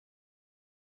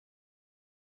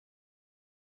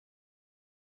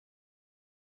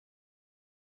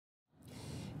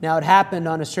Now it happened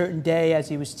on a certain day as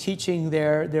he was teaching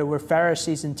there were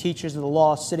Pharisees and teachers of the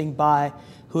law sitting by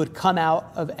who had come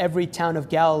out of every town of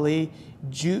Galilee,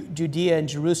 Judea, and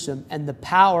Jerusalem, and the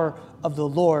power of the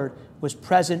Lord was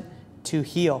present to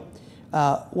heal.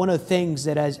 One of the things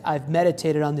that as I've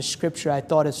meditated on the scripture I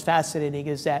thought is fascinating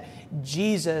is that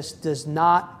Jesus does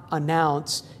not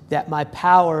announce that my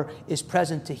power is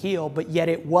present to heal, but yet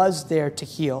it was there to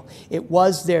heal. It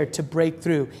was there to break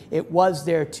through. It was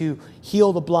there to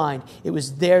heal the blind. It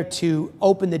was there to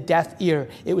open the deaf ear.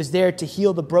 It was there to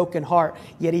heal the broken heart,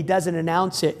 yet he doesn't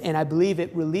announce it. And I believe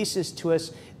it releases to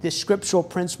us this scriptural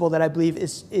principle that I believe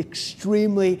is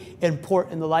extremely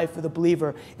important in the life of the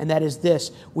believer, and that is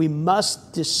this: we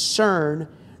must discern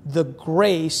the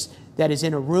grace that is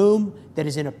in a room, that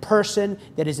is in a person,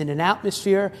 that is in an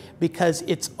atmosphere, because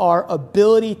it's our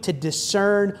ability to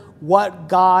discern what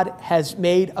God has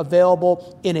made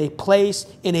available in a place,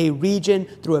 in a region,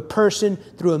 through a person,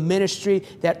 through a ministry,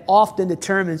 that often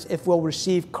determines if we'll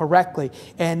receive correctly.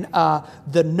 And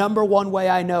the number one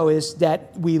way I know is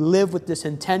that we live with this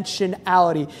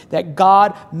intentionality that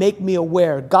God, make me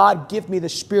aware. God, give me the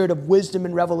spirit of wisdom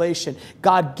and revelation.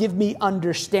 God, give me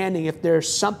understanding if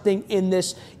there's something in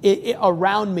this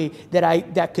around me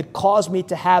that could cause me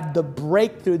to have the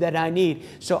breakthrough that I need.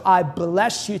 So I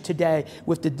bless you today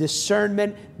with the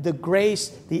discernment, the grace,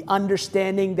 the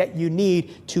understanding that you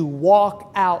need to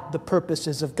walk out the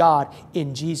purposes of God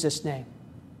in Jesus' name.